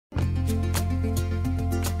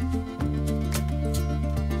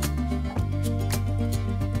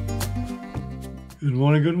Good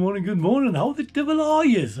morning, good morning, good morning. How the devil are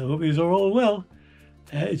you? I hope you are all well.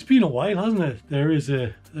 It's been a while, hasn't it? There is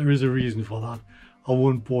a reason for that. I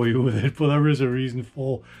won't bore you with it, but there is a reason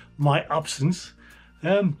for my absence.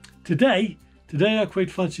 Today I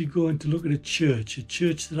quite fancy going to look at a church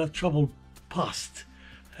that I've travelled past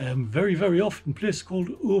very, very often. A place called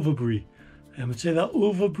Overbury. It's either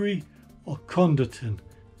Overbury or Norden.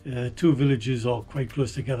 Two villages are quite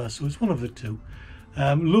close together, so it's one of the two.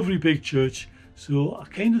 Lovely big church. So I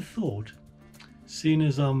kind of thought, seeing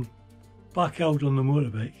as I'm back out on the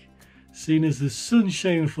motorbike, seeing as the sun's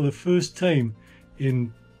shining for the first time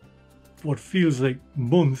in what feels like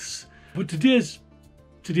months, but today's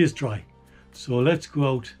dry. So let's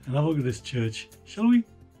go out and have a look at this church, shall we?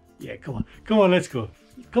 Yeah, come on, let's go.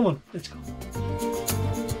 Come on, let's go.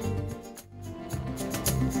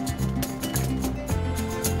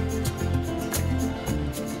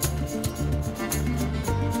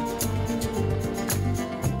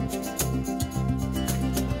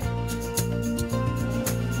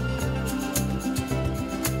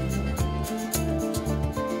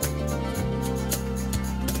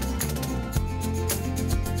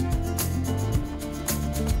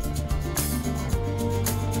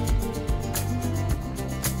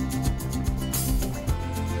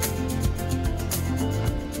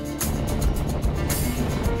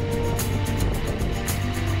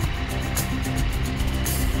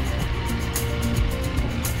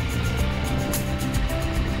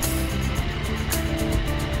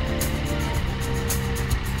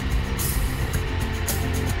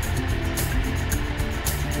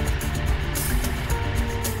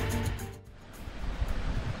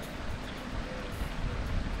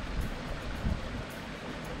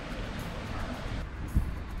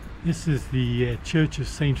 This is the Church of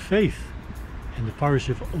St. Faith in the parish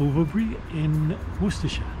of Overbury in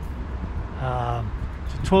Worcestershire.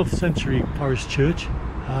 It's a 12th century parish church.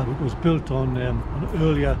 It was built on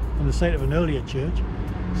the site of an earlier church,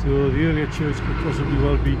 so the earlier church could possibly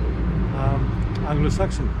well be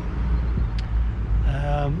Anglo-Saxon.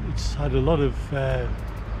 It's had a lot of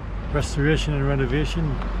restoration and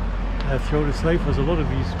renovation throughout its life, as a lot of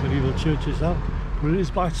these medieval churches have, but it is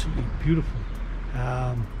absolutely beautiful.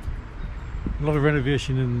 A lot of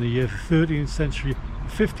renovation in the 13th century,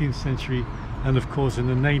 15th century, and of course in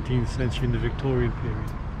the 19th century, in the Victorian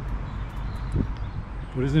period.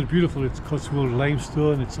 But isn't it beautiful? It's Cotswold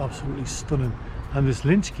limestone, it's absolutely stunning. And this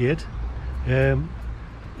lynch gate, again,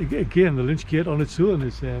 the lynch gate on its own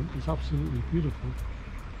is absolutely beautiful.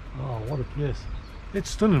 Oh, what a place.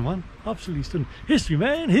 It's stunning, man. Absolutely stunning. History,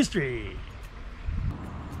 man, history!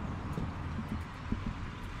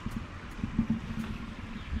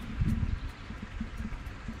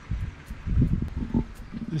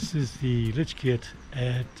 This is the lich gate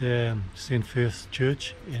at St. Faith's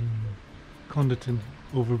Church in Norden,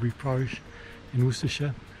 Overbury parish in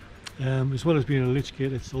Worcestershire. As well as being a lich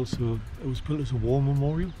gate, it was built as a war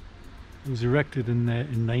memorial. It was erected in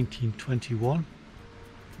 1921,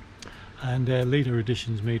 and later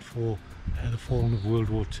additions made for the fallen of World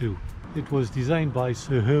War II. It was designed by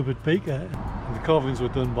Sir Herbert Baker, and the carvings were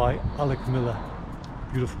done by Alec Miller.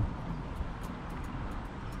 Beautiful.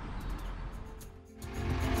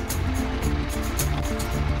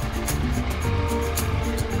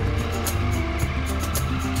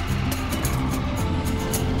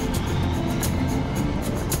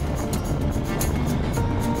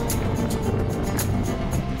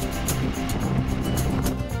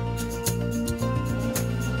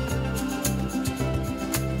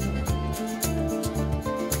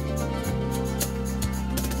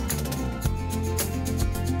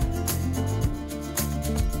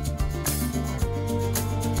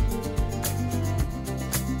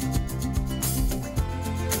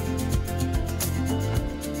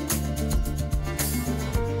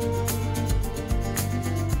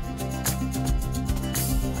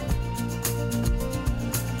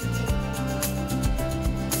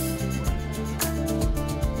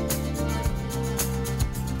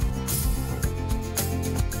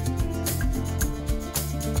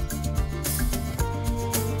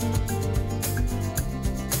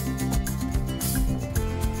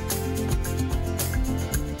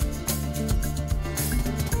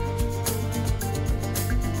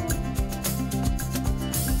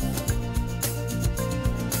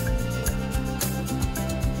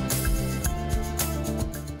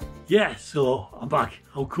 Yeah, so I'm back.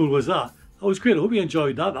 How cool was that? That was great. I hope you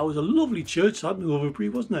enjoyed that. That was a lovely church, that in Overbury,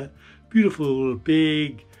 wasn't it? Beautiful,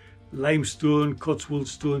 big, limestone, Cotswold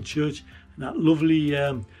stone church. And that lovely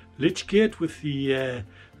lich gate with the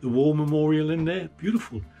war memorial in there.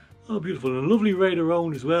 Beautiful. Oh, beautiful. And a lovely ride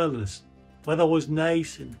around as well. And the weather was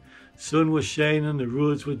nice and sun was shining, the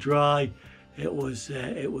roads were dry. It was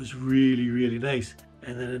really, really nice.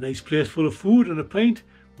 And then a nice place full of food and a pint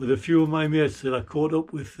with a few of my mates that I caught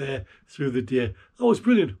up with through the day. That was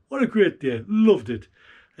brilliant. What a great day. Loved it.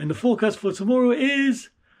 And the forecast for tomorrow is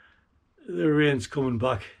the rain's coming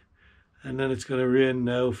back. And then it's going to rain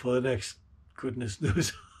now for the next, goodness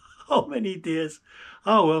knows how many days.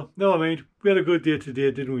 Oh well, never mind. We had a good day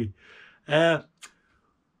today, didn't we?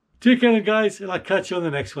 Take care, guys, and I'll catch you on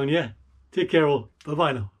the next one, yeah? Take care all.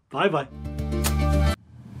 Bye-bye now. Bye-bye.